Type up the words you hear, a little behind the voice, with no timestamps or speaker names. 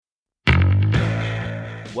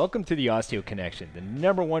Welcome to the Osteo Connection, the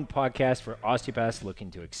 #1 podcast for osteopaths looking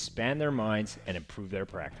to expand their minds and improve their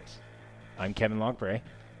practice. I'm Kevin Lockbray.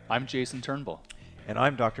 I'm Jason Turnbull. And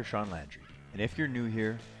I'm Dr. Sean Landry. And if you're new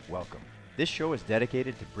here, welcome. This show is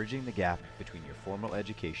dedicated to bridging the gap between your formal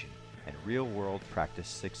education and real-world practice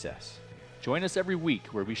success. Join us every week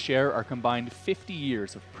where we share our combined 50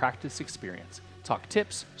 years of practice experience, talk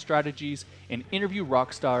tips, strategies, and interview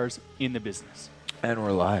rock stars in the business. And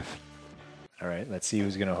we're live. All right, let's see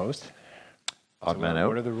who's going to host. Odd man out.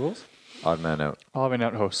 What are the rules? Odd man out. I'll have an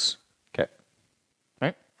out host. Okay.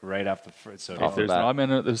 Right? Right off the first. So If there's an odd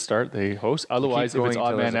man out at the start, they host. Otherwise, if it's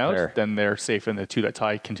odd man out, then they're safe and the two that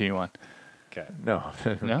tie continue on. Okay. No,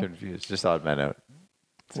 I'm confused. Just odd man out.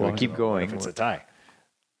 So we keep going. If it's a tie.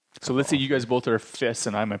 So let's say you guys both are fists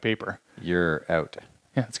and I'm a paper. You're out.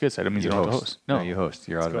 Yeah, that's good. So that means you don't have to host. No, you host.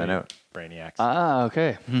 You're odd man out. Brainiacs. Ah,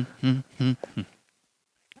 okay.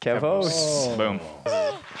 Kev hosts. Boom.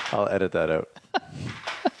 I'll edit that out.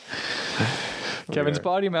 Kevin's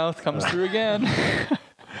potty mouth comes through again.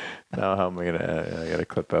 Now how am I gonna? I gotta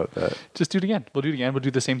clip out that. Just do it again. We'll do it again. We'll do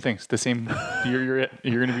the same things. The same. You're it.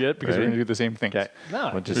 You're gonna be it because we're gonna do the same things. Okay. No,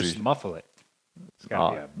 We'll just muffle it. It's got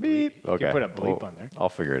to be a bleep. Beep. Okay. You can put a bleep on there. I'll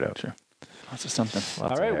figure it out. Sure. Lots of something.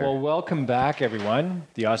 All right, well, welcome back, everyone.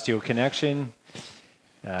 The Osteo Connection.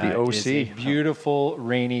 The OC. It's a beautiful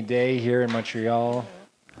rainy day here in Montreal.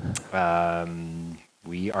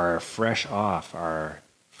 We are fresh off our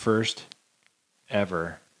first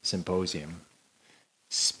ever symposium.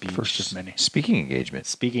 First of many. Speaking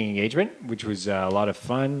engagement, which was a lot of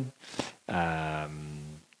fun.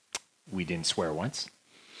 We didn't swear once.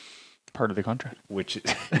 Part of the contract. Which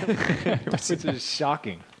is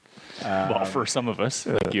shocking. Well, for some of us,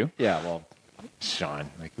 like you. Yeah, well, Sean,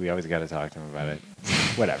 like we always got to talk to him about it.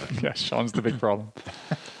 Whatever. Yeah, Sean's the big problem.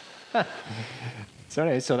 So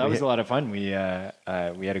anyway, that was a lot of fun. We had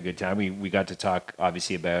a good time. We got to talk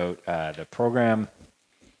obviously about the program,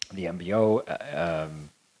 the MBO,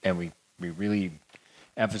 and we really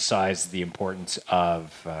emphasized the importance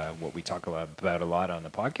of what we talk about a lot on the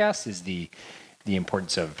podcast is the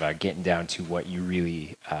importance of getting down to what you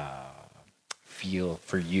really feel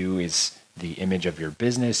for you is the image of your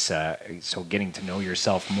business. So getting to know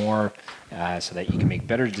yourself more so that you can make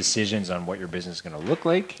better decisions on what your business is going to look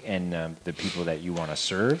like and the people that you want to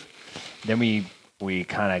serve. Then we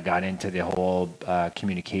kind of got into the whole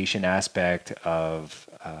communication aspect of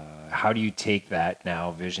how do you take that now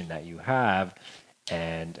vision that you have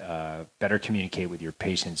and better communicate with your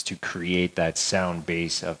patients to create that sound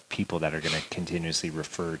base of people that are going to continuously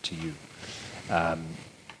refer to you.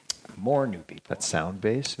 More new people. That sound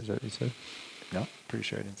base, is that what you said? No, pretty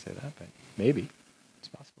sure I didn't say that, but maybe. It's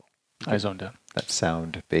possible. I zoned out. That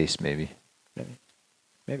sound base, maybe.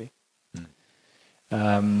 Maybe.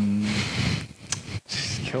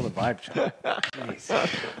 Just kill the vibe, Sean. Jeez.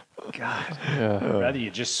 God. Yeah. Rather you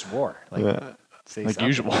just swore. Say like something.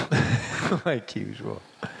 usual. Like usual.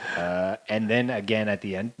 And then again at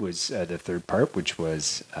the end was the third part, which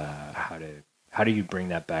was how do you bring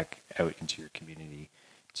that back out into your community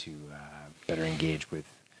to better engage with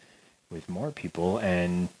more people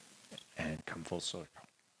and come full circle.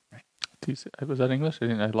 Right? Was that English? I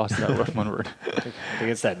lost that with one word. I think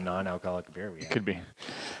it's that non-alcoholic beer we had. Could be.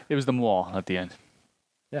 It was the wall at the end.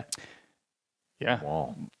 Yeah. Yeah.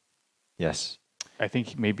 Wall. Yes. I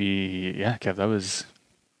think maybe, Kev,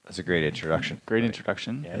 That's a great introduction. great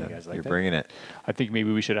introduction. Yeah, you guys like You're that? bringing it. I think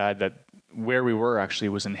maybe we should add that where we were actually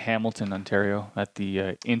was in Hamilton, Ontario at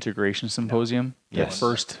the Integration Symposium. Yes.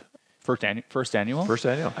 First annual. First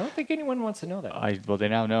annual. I don't think anyone wants to know that. Well, they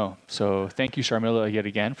now know. So thank you, Sharmila, yet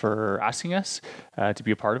again for asking us to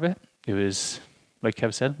be a part of it. It was, like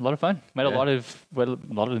Kev said, a lot of fun. Met a lot of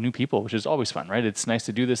the new people, which is always fun, right? It's nice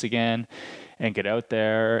to do this again and get out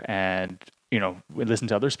there and we listen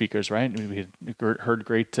to other speakers, right? We heard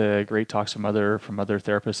great talks from other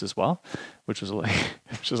therapists as well, which was a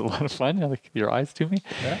lot of fun. Like your eyes to me.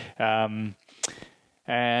 Yeah.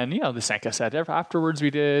 And the Sanka set afterwards we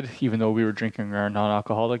did, even though we were drinking our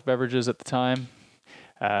non-alcoholic beverages at the time.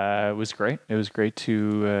 It was great. It was great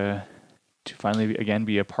to finally again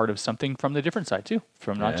be a part of something from the different side too,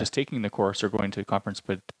 from not just taking the course or going to a conference,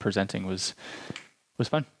 but presenting was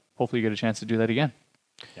fun. Hopefully you get a chance to do that again.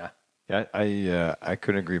 Yeah. Yeah, I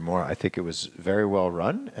couldn't agree more. I think it was very well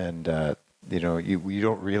run, and you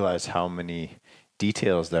don't realize how many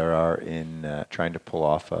details there are in trying to pull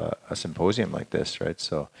off a symposium like this, right?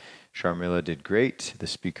 So Sharmila did great. The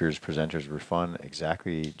speakers, presenters were fun.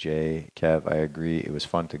 Exactly, Jay, Kev, I agree. It was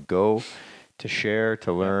fun to go, to share,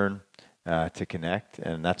 to learn, to connect,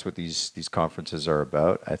 and that's what these conferences are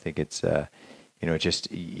about. I think it's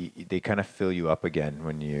they kind of fill you up again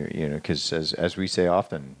when because as we say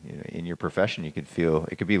often, in your profession, you could feel,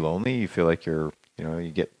 it could be lonely. You feel like you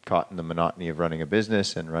get caught in the monotony of running a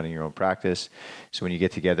business and running your own practice. So when you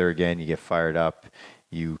get together again, you get fired up.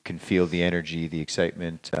 You can feel the energy, the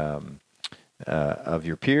excitement of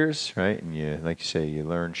your peers, right? And like you say, you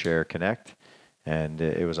learn, share, connect. And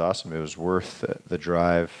it was awesome. It was worth the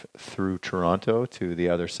drive through Toronto to the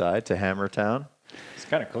other side, to Hammertown. It's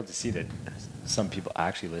kind of cool to see that some people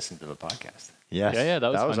actually listen to the podcast. Yes. Yeah,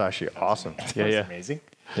 that was fun. actually awesome. That was amazing.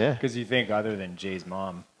 Yeah. Because you think other than Jay's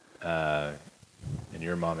mom and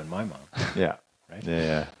your mom and my mom. Yeah. Right?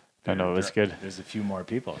 Yeah. I know, it was good. There's a few more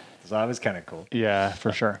people. So that was kind of cool. Yeah,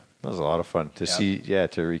 for sure. That was a lot of fun to see,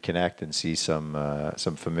 to reconnect and see some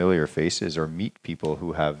familiar faces or meet people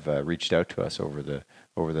who have reached out to us over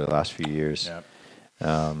the last few years.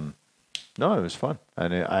 Yeah. No, it was fun,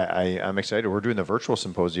 and I'm excited. We're doing the virtual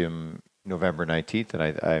symposium November 19th,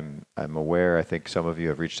 and I'm aware. I think some of you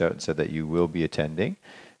have reached out and said that you will be attending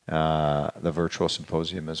the virtual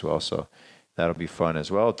symposium as well. So that'll be fun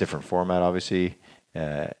as well. Different format, obviously.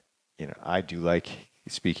 I do like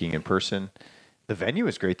speaking in person. The venue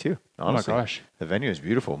is great too. Honestly. Oh my gosh, the venue is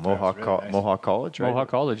beautiful. Really nice. Mohawk College, right? Mohawk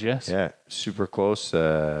College, yes. Yeah, super close.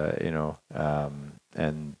 And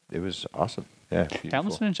it was awesome. Yeah, beautiful.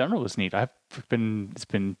 Hamilton in general was neat. It's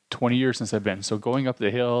been 20 years since I've been. So going up the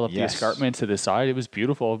hill, up the escarpment to the side, it was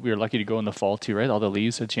beautiful. We were lucky to go in the fall too, right? All the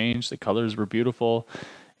leaves had changed. The colors were beautiful.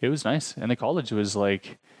 It was nice. And the college was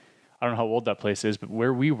like, I don't know how old that place is, but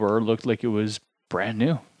where we were looked like it was brand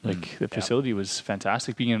new. Like the facility was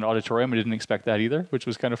fantastic. Being in an auditorium, I didn't expect that either, which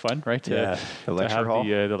was kind of fun, right? The lecture hall.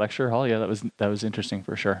 The lecture hall. Yeah, that was interesting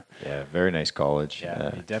for sure. Yeah, very nice college.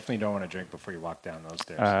 Yeah, you definitely don't want to drink before you walk down those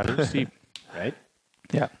stairs. It was steep. Right?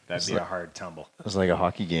 Yeah. That'd be a hard tumble. It was like a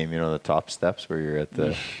hockey game, the top steps where you're at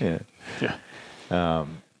the. Yeah.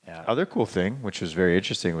 Other cool thing, which was very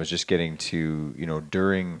interesting, was just getting to,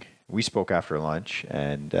 we spoke after lunch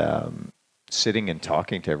and sitting and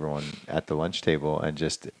talking to everyone at the lunch table and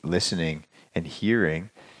just listening and hearing.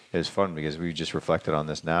 It was fun because we just reflected on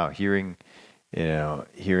this now, hearing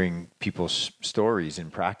people's stories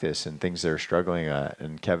in practice and things they're struggling at.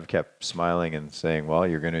 And Kev kept smiling and saying, well,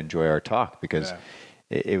 you're going to enjoy our talk because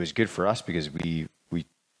it was good for us because we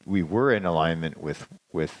were in alignment with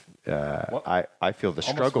I feel the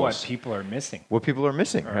struggles. What people are missing. What people are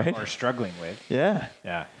missing, right? Or struggling with. Yeah.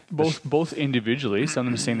 Yeah. Both individually, some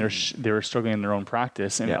of them saying they were struggling in their own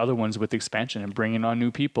practice, and other ones with expansion and bringing on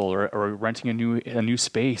new people or renting a new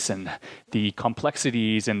space, and the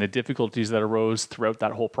complexities and the difficulties that arose throughout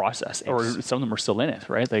that whole process. Or some of them are still in it,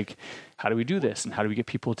 right? Like, how do we do this, and how do we get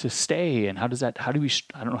people to stay, and I don't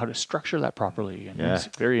know how to structure that properly. And it's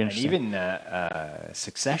very interesting. And even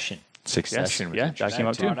succession. Succession. Yes, that came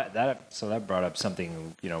up too. So that brought up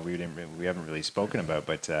something we haven't really spoken about,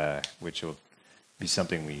 but which will be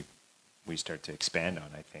something we start to expand on.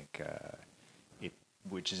 I think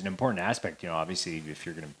which is an important aspect. Obviously, if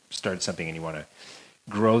you're going to start something and you want to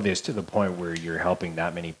grow this to the point where you're helping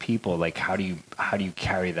that many people, like how do you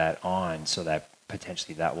carry that on so that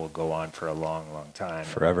potentially that will go on for a long time,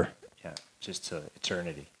 forever. Yeah, just to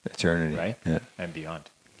eternity, right? Yeah, and beyond.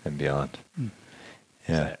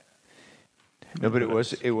 Yeah. No, but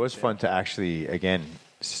it was fun to actually, again,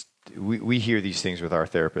 we hear these things with our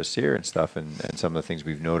therapists here and stuff, and some of the things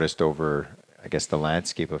we've noticed over, I guess, the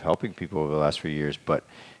landscape of helping people over the last few years. But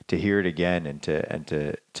to hear it again and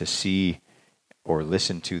to see or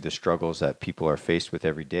listen to the struggles that people are faced with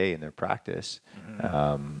every day in their practice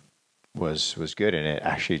was good. And it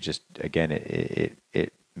actually just, again,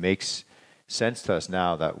 it makes sense to us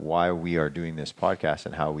now that why we are doing this podcast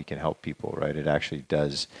and how we can help people, right? It actually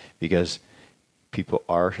does, because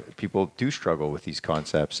people do struggle with these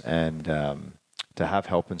concepts, and to have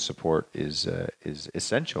help and support is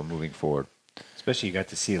essential moving forward. Especially you got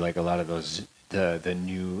to see like a lot of those the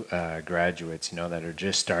new graduates, that are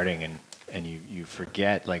just starting, and you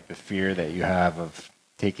forget like the fear that you have of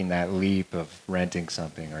taking that leap of renting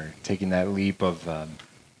something or taking that leap of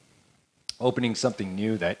opening something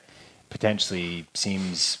new that potentially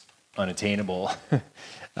seems unattainable.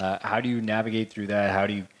 How do you navigate through that?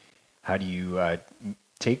 How do you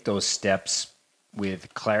take those steps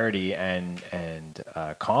with clarity and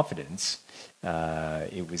confidence?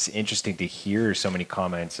 It was interesting to hear so many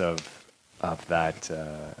comments of that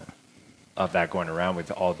going around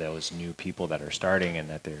with all those new people that are starting, and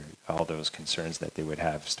that they're all those concerns that they would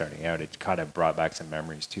have starting out. It kind of brought back some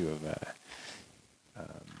memories too of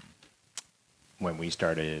when we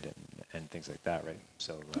started and things like that, right?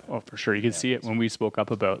 So, for sure, you could see it when we spoke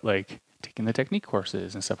up about like taking the technique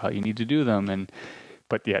courses and stuff, how you need to do them, and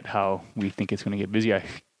but yet how we think it's going to get busy. I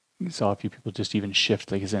saw a few people just even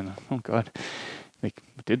shift, like, as in, oh God, like,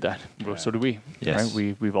 we did that. Well, so do we. Yes.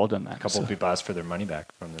 Right? We've all done that. A couple of people asked for their money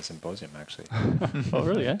back from the symposium, actually. Oh,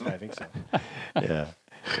 really? Yeah. I think so. Yeah.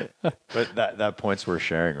 But that point's worth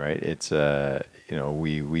sharing, right? It's we're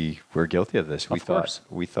guilty of this. Of course.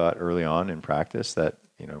 We thought early on in practice that,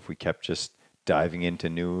 if we kept just diving into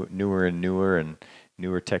newer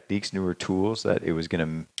techniques, newer tools, that it was going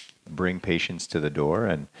to bring patients to the door,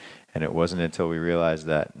 and it wasn't until we realized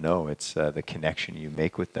that no, it's the connection you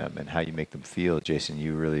make with them and how you make them feel. Jason,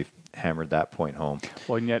 you really hammered that point home.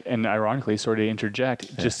 Well, and ironically, sorry to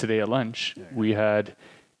interject, just today at lunch, we had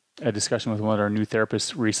a discussion with one of our new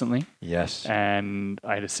therapists recently. Yes. And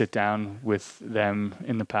I had to sit down with them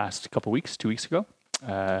in the past couple weeks, 2 weeks ago.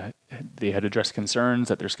 They had addressed concerns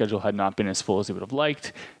that their schedule had not been as full as they would have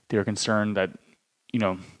liked. They were concerned that,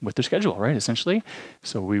 with their schedule, right, essentially.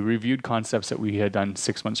 So we reviewed concepts that we had done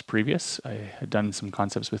 6 months previous. I had done some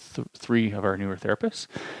concepts with 3 of our newer therapists.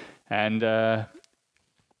 And,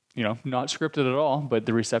 not scripted at all, but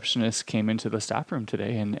the receptionist came into the staff room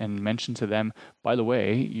today and mentioned to them, by the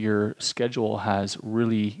way, your schedule has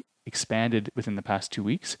really expanded within the past 2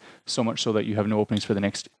 weeks, so much so that you have no openings for the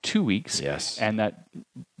next 2 weeks. Yes. And that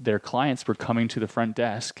their clients were coming to the front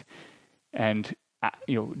desk and,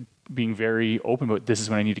 being very open about, this is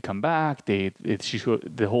when I need to come back. The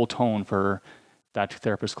whole tone for that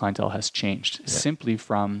therapist clientele has changed simply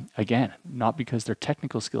from, again, not because their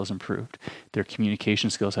technical skills improved, their communication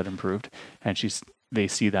skills had improved, and they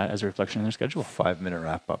see that as a reflection in their schedule. 5-minute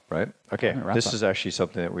wrap up, right? Okay, this is actually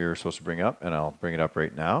something that we were supposed to bring up, and I'll bring it up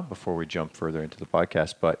right now before we jump further into the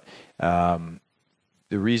podcast. But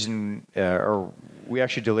the reason, or we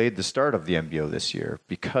actually delayed the start of the MBO this year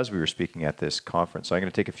because we were speaking at this conference. So I'm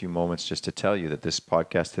going to take a few moments just to tell you that this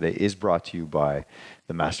podcast today is brought to you by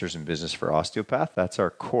the Masters in Business for Osteopath. That's our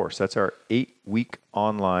course. That's our 8-week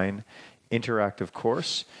online interactive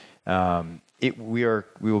course. We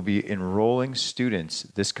will be enrolling students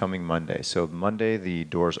this coming Monday. So Monday, the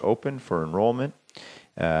doors open for enrollment.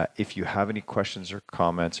 If you have any questions or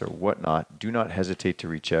comments or whatnot, do not hesitate to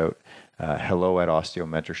reach out.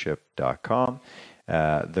 hello@osteomentorship.com.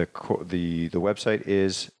 The website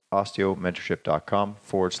is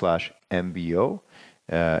osteomentorship.com/MBO.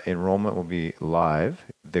 Enrollment will be live.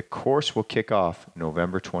 The course will kick off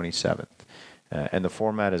November 27th. And the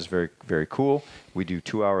format is very, very cool. We do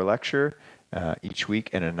 2-hour lecture each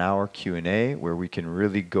week and an hour Q&A where we can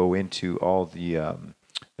really go into all the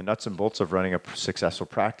nuts and bolts of running a successful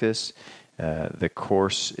practice. The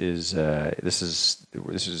course is we're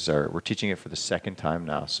teaching it for the second time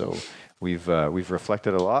now. So we've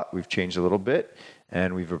reflected a lot. We've changed a little bit,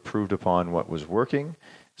 and we've improved upon what was working.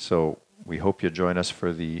 So we hope you'll join us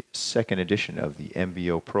for the second edition of the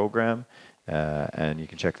MBO program, and you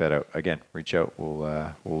can check that out. Again, reach out.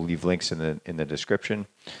 We'll leave links in the description,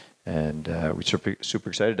 and we're super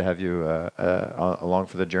excited to have you along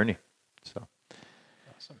for the journey. So.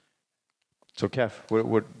 So, Kev,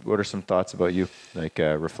 what are some thoughts about you, like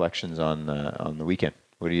reflections on the weekend?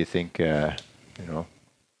 What do you think? Well,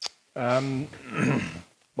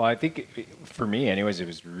 I think for me, anyways, it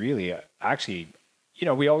was really actually,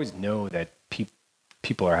 we always know that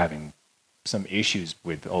people are having some issues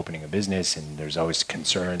with opening a business, and there's always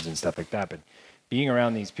concerns and stuff like that. But being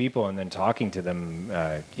around these people and then talking to them,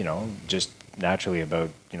 just naturally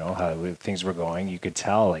about how things were going, you could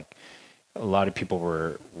tell like. A lot of people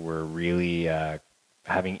were really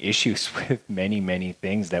having issues with many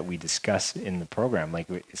things that we discuss in the program.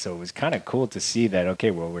 So it was kind of cool to see that. Okay,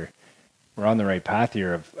 well we're on the right path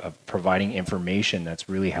here of providing information that's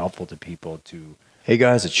really helpful to people to. Hey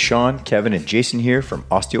guys, it's Sean, Kevin, and Jason here from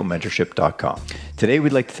osteomentorship.com. Today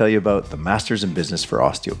we'd like to tell you about the Masters in Business for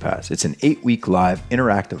Osteopaths. It's an 8-week live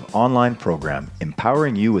interactive online program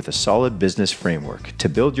empowering you with a solid business framework to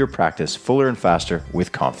build your practice fuller and faster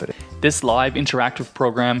with confidence. This live interactive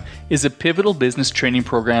program is a pivotal business training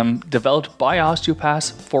program developed by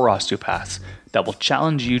osteopaths for osteopaths that will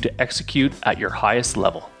challenge you to execute at your highest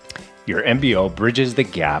level. Your MBO bridges the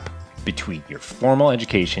gap between your formal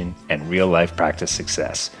education and real-life practice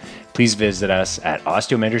success. Please visit us at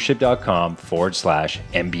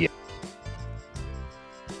osteomentorship.com/MBO.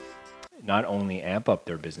 Not only amp up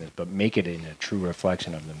their business, but make it in a true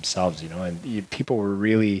reflection of themselves, and people were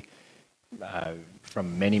really,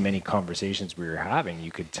 from many conversations we were having, you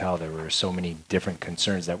could tell there were so many different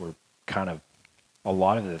concerns that were kind of a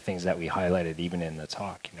lot of the things that we highlighted even in the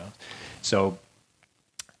talk, So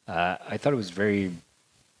I thought it was very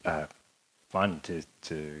fun to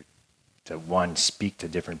one, speak to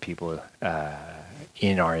different people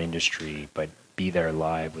in our industry, but be there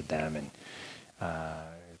live with them and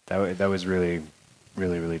that was really,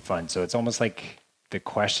 really, really fun. So it's almost like the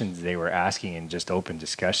questions they were asking in just open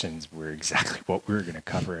discussions were exactly what we were going to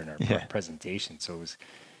cover in our presentation. So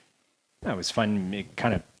it was fun. It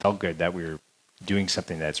kind of felt good that we were doing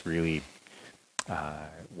something that's really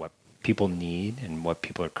what people need and what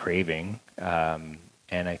people are craving. And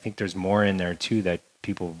I think there's more in there too that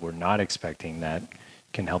people were not expecting that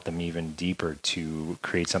can help them even deeper to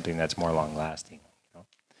create something that's more long lasting. You know?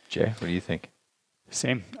 Jay, what do you think?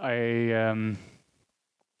 Same. I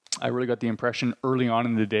really got the impression early on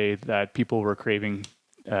in the day that people were craving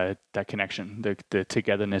that connection, the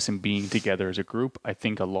togetherness and being together as a group. I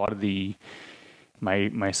think a lot of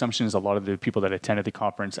my assumption is a lot of the people that attended the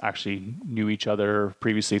conference actually knew each other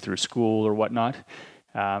previously through school or whatnot.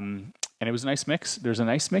 And it was a nice mix. There's a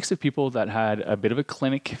nice mix of people that had a bit of a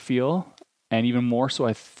clinic feel, and even more so,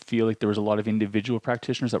 I feel like there was a lot of individual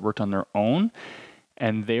practitioners that worked on their own,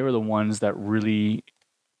 and they were the ones that really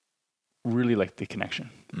liked the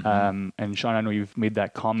connection. And Sean, I know you've made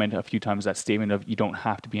that comment a few times, that statement of you don't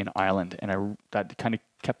have to be an island. And that kind of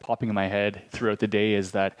kept popping in my head throughout the day,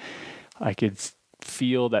 is that I could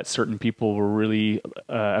feel that certain people were really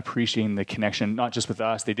appreciating the connection, not just with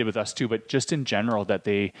us, they did with us too, but just in general, that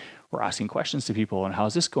they were asking questions to people and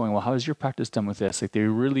how's this going? Well, how is your practice done with this? Like, they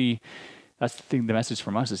really, that's the thing, the message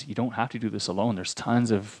from us is you don't have to do this alone. There's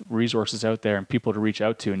tons of resources out there and people to reach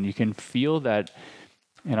out to. And you can feel that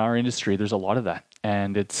in our industry, there's a lot of that.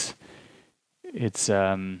 And it's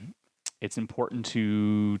important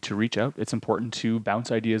to reach out. It's important to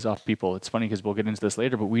bounce ideas off people. It's funny because we'll get into this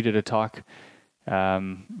later, but we did a talk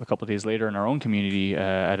a couple of days later in our own community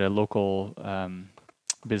at a local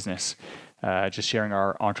business, just sharing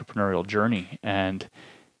our entrepreneurial journey. And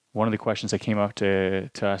one of the questions that came up to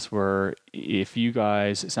us were, if you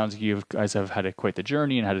guys, it sounds like you guys have had quite the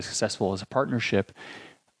journey and had a successful as a partnership,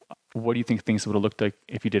 what do you think things would have looked like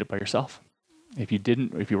if you did it by yourself? If you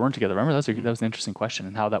weren't together? Remember, that was an interesting question,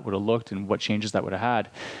 and how that would have looked and what changes that would have had.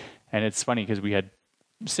 And it's funny because we had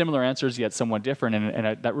similar answers yet somewhat different,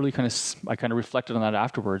 and that really I kind of reflected on that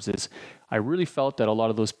afterwards. Is I really felt that a lot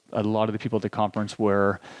of the people at the conference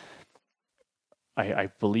were, I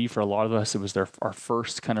believe for a lot of us, it was our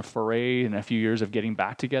first kind of foray in a few years of getting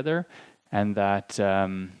back together, and that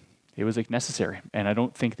it was like necessary. And I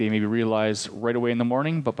don't think they maybe realized right away in the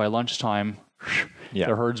morning, but by lunchtime,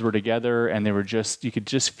 their herds were together, and they were you could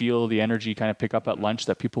just feel the energy kind of pick up at lunch,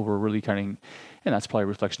 that people were really and that's probably a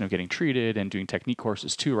reflection of getting treated and doing technique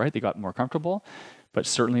courses too, right? They got more comfortable, but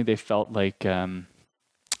certainly they felt like,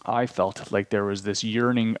 I felt like there was this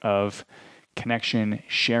yearning of connection,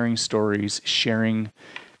 sharing stories, sharing.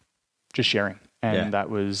 And that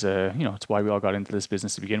was, it's why we all got into this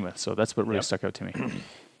business to begin with. So that's what really stuck out to me.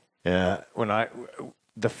 Yeah.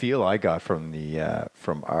 The feel I got from the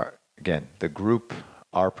group,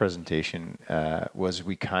 our presentation was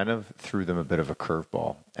we kind of threw them a bit of a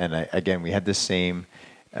curveball. And we had the same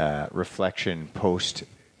reflection post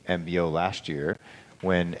MBO last year,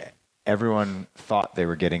 when everyone thought they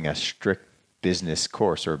were getting a strict business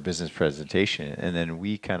course or a business presentation. And then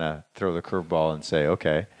we kind of throw the curveball and say,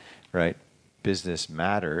 okay, right, business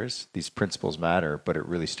matters, these principles matter, but it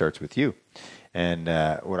really starts with you. And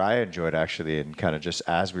what I enjoyed actually, and kind of just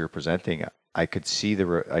as we were presenting, I could see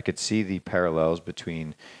the parallels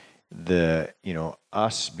between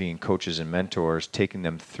us being coaches and mentors, taking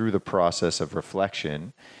them through the process of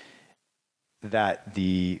reflection, that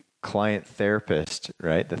the client therapist,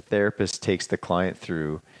 right? The therapist takes the client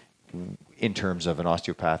through in terms of an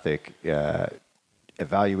osteopathic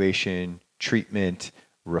evaluation, treatment,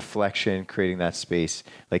 reflection, creating that space.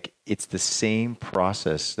 Like, it's the same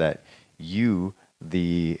process that you,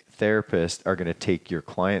 the therapist, are going to take your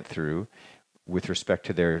client through with respect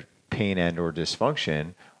to their pain and or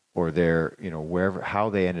dysfunction, or their, wherever,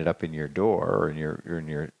 how they ended up in your door or in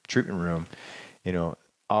your treatment room.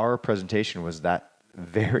 Our presentation was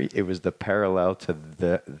it was the parallel to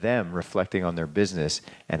them reflecting on their business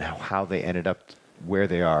and how they ended up where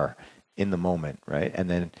they are in the moment, right? And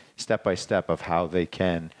then step by step of how they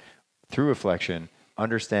can, through reflection,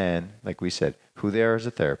 understand, like we said, who they are as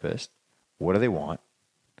a therapist, what do they want,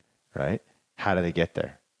 right? How do they get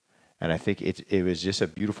there? And I think it was just a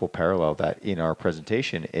beautiful parallel that in our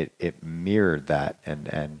presentation, it mirrored that.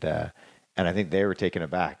 And I think they were taken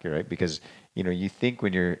aback, right? Because, you think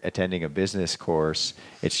when you're attending a business course,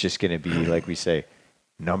 it's just going to be, like we say,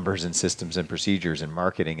 numbers and systems and procedures and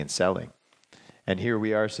marketing and selling. And here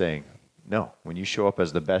we are saying, no, when you show up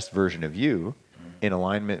as the best version of you, in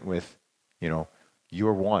alignment with,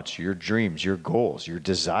 your wants, your dreams, your goals, your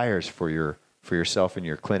desires for yourself and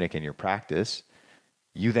your clinic and your practice,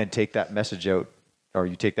 you then take that message out, or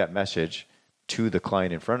you take that message to the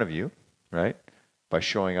client in front of you, right? By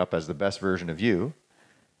showing up as the best version of you.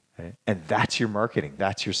 Right? And that's your marketing.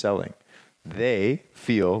 That's your selling. They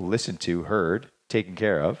feel listened to, heard, taken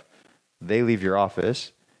care of. They leave your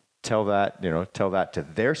office, tell that to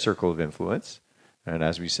their circle of influence. And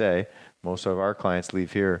as we say, most of our clients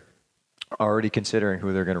leave here already considering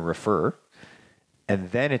who they're going to refer.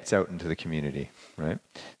 And then it's out into the community, right?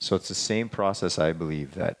 So it's the same process, I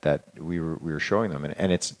believe, that we were showing them,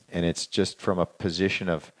 and it's just from a position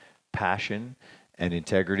of passion and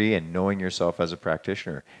integrity and knowing yourself as a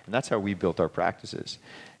practitioner, and that's how we built our practices.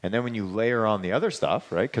 And then when you layer on the other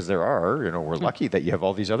stuff, right? Because we're lucky that you have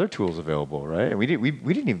all these other tools available, right? And we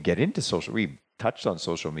didn't even get into social. We touched on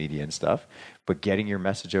social media and stuff, but getting your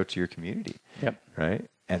message out to your community, right?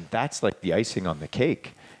 And that's like the icing on the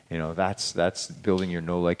cake. That's building your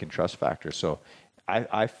know, like, and trust factor. So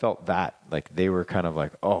I felt that, like, they were kind of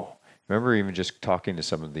like, oh, remember even just talking to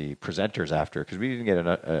some of the presenters after, because we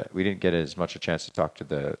didn't get as much a chance to talk to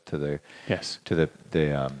the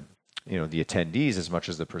attendees as much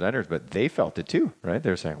as the presenters, but they felt it too, right?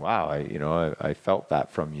 They're saying, wow, I felt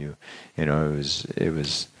that from you. It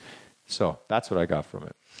was, so that's what I got from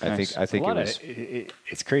it. Nice. I think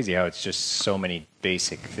it's crazy how it's just so many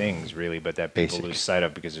basic things, really, but that people lose sight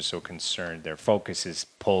of because they're so concerned. Their focus is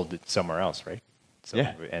pulled somewhere else, right? So,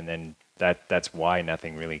 yeah. And then that's why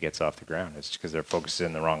nothing really gets off the ground. It's because their focus is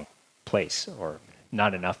in the wrong place, or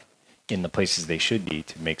not enough in the places they should be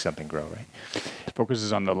to make something grow, right? The focus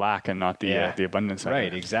is on the lack and not the abundance.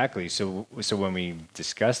 Right, exactly. So when we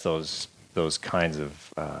discuss those kinds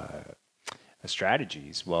of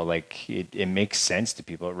strategies, well, like it makes sense to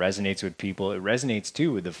people. It resonates with people. It resonates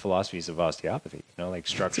too with the philosophies of osteopathy. Like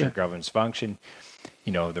structure governs function.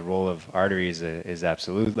 The role of arteries is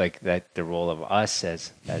absolute. Like that, the role of us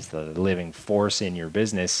as the living force in your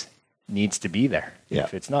business needs to be there. Yeah.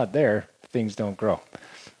 If it's not there, things don't grow.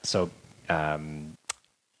 So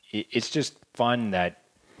it's just fun that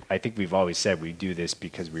I think we've always said we do this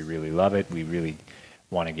because we really love it. We really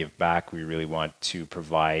want to give back. We really want to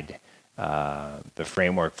provide the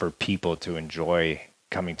framework for people to enjoy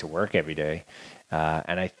coming to work every day.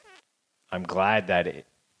 And I'm glad that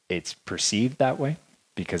it's perceived that way,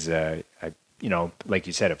 because, like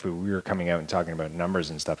you said, if we were coming out and talking about numbers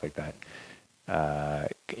and stuff like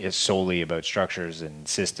that, it's solely about structures and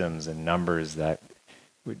systems and numbers, that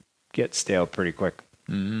would get stale pretty quick.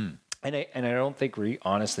 Mm-hmm. And I don't think we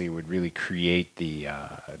honestly would really create the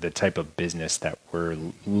type of business that we're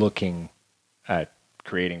looking at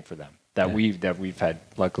creating for them. That we've had,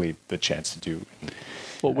 luckily, the chance to do.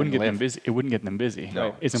 Well, it wouldn't get them busy. It wouldn't get them busy.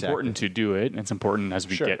 No, it's important to do it, and it's important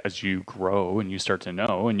as you grow and you start to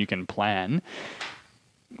know and you can plan.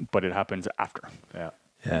 But it happens after. Yeah.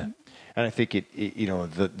 And I think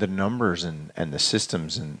the numbers and the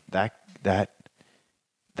systems and that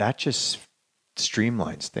just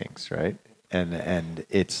streamlines things, right? And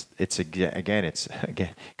it's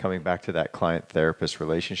again coming back to that client therapist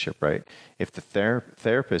relationship, right? If the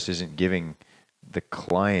therapist isn't giving the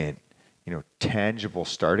client, tangible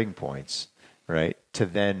starting points, right, to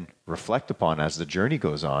then reflect upon as the journey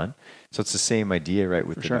goes on. So it's the same idea, right,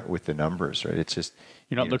 with the numbers, right? It's just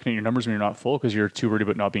you're not looking at your numbers when you're not full because you're too worried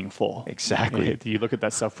about not being full. Exactly. You look at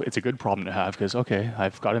that stuff. It's a good problem to have because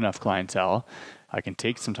I've got enough clientele. I can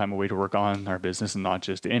take some time away to work on our business and not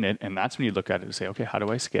just in it. And that's when you look at it and say, okay, how do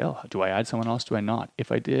I scale? Do I add someone else? Do I not?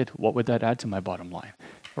 If I did, what would that add to my bottom line?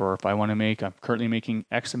 Or if I want to I'm currently making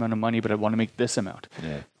X amount of money, but I want to make this amount.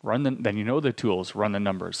 Yeah. Then you know the tools, run the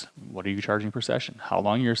numbers. What are you charging per session? How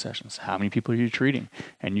long are your sessions? How many people are you treating?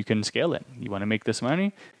 And you can scale it. You want to make this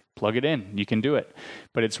money? Plug it in. You can do it.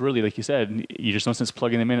 But it's really, like you said, you just no sense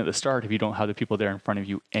plugging them in at the start if you don't have the people there in front of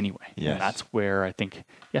you anyway. Yes. And that's where I think,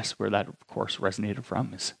 where that, of course, resonated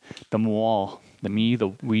from is the all, the me, the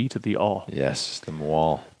we to the all. Yes, the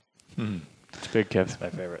all. It's big, Kev. It's my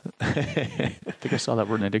favorite. I think I saw that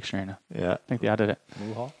word in a dictionary now. Yeah. I think they added it.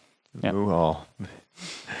 Moo-haul? Yeah. Moo-haul.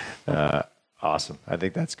 Awesome. I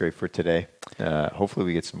think that's great for today. Hopefully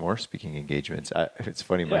we get some more speaking engagements. It's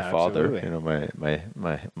funny, my father, absolutely.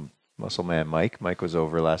 my muscle man Mike was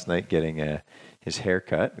over last night getting his hair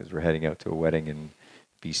cut because we're heading out to a wedding in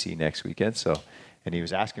BC next weekend. And he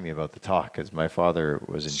was asking me about the talk because my father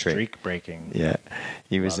was in training. Streak breaking. Yeah.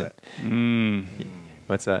 He was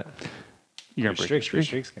what's that? You're going to break your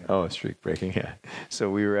streak? Streak breaking, yeah.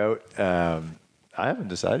 So we were out. I haven't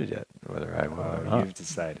decided yet whether I will or not. You've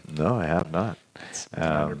decided. No, I have not. It's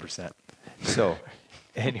 100%. So,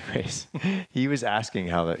 anyways, he was asking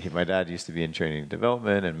how my dad used to be in training and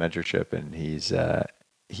development and mentorship, and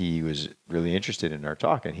he was really interested in our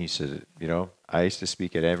talk. And he said, I used to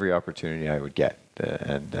speak at every opportunity I would get,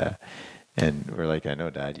 And we're like, I know,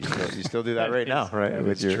 Dad, you still do that right now, right?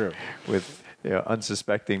 That is true. With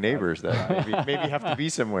unsuspecting neighbors that maybe have to be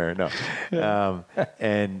somewhere. No.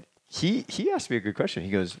 And he asked me a good question. He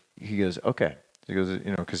goes, okay. He goes,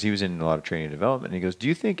 because he was in a lot of training and development. And he goes, do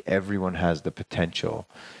you think everyone has the potential,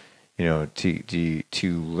 to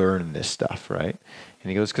learn this stuff, right? And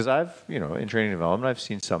he goes, because I've, in training and development, I've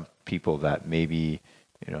seen some people that maybe,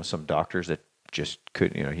 some doctors that just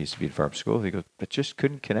couldn't, he used to be in farm school. He goes, but just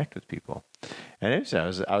couldn't connect with people. And I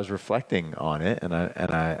was reflecting on it, and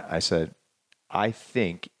I said, I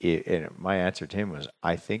think and my answer to him was,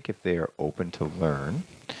 I think if they are open to learn,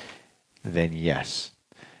 then yes.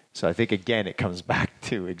 So I think, again, it comes back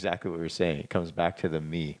to exactly what we were saying. It comes back to the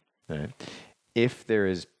me. Right? If there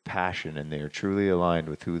is passion and they are truly aligned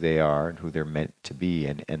with who they are and who they're meant to be,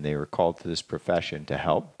 and they were called to this profession to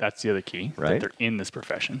help. That's the other key, right? That they're in this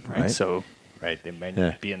profession, right? So, right, they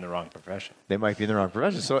might be in the wrong profession. They might be in the wrong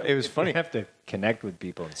profession. So it was funny. You have to connect with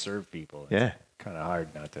people and serve people. It's kind of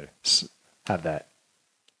hard not to have that.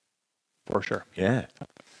 For sure. Yeah.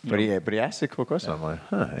 But he asked a cool question. I'm like,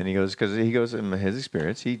 and he goes, because in his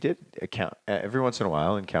experience, he did every once in a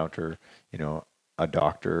while encounter, a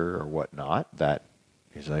doctor or whatnot that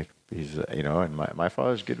he's and my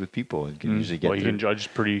father's good with people and can usually get. Well, you can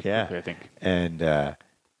judge pretty quickly, I think. And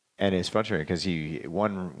it's funny because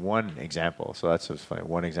one example. So that's what's funny.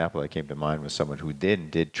 One example that came to mind was someone who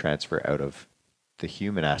did transfer out of the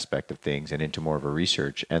human aspect of things and into more of a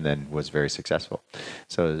research, and then was very successful.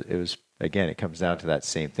 So it was, again, it comes down to that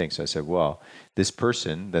same thing. So I said, well, this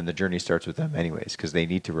person, then the journey starts with them anyways, because they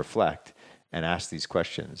need to reflect and ask these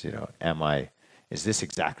questions. Is this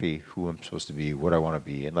exactly who I'm supposed to be, what I want to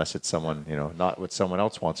be, unless it's someone, not what someone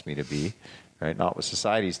else wants me to be, right? Not what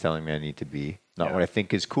society's telling me I need to be, not what I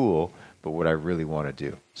think is cool, but what I really want to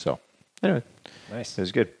do. So anyway, nice. It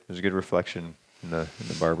was good. It was a good reflection in the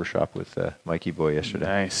barbershop with Mikey Boy yesterday.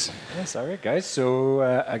 Nice. Yes, all right, guys. So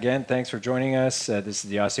again, thanks for joining us. This is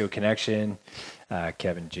the Osteo Connection.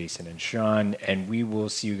 Kevin, Jason, and Sean, and we will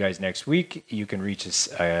see you guys next week. You can reach us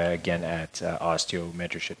again at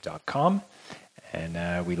osteomentorship.com,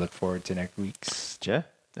 and we look forward to next week's. Yeah,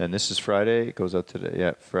 and this is Friday. It goes out today.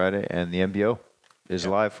 Yeah, Friday, and the MBO is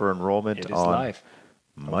live for enrollment on live.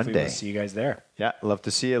 Monday. Hopefully we'll see you guys there. Yeah, love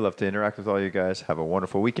to see you. Love to interact with all you guys. Have a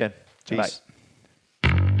wonderful weekend. Peace. Bye.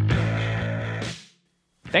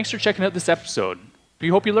 Thanks for checking out this episode. We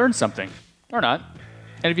hope you learned something, or not.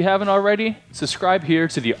 And if you haven't already, subscribe here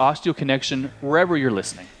to the Osteo Connection wherever you're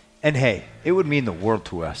listening. And hey, it would mean the world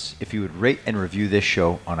to us if you would rate and review this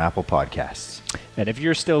show on Apple Podcasts. And if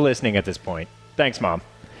you're still listening at this point, thanks, Mom.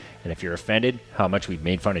 And if you're offended how much we've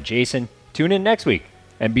made fun of Jason, tune in next week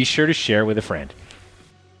and be sure to share with a friend.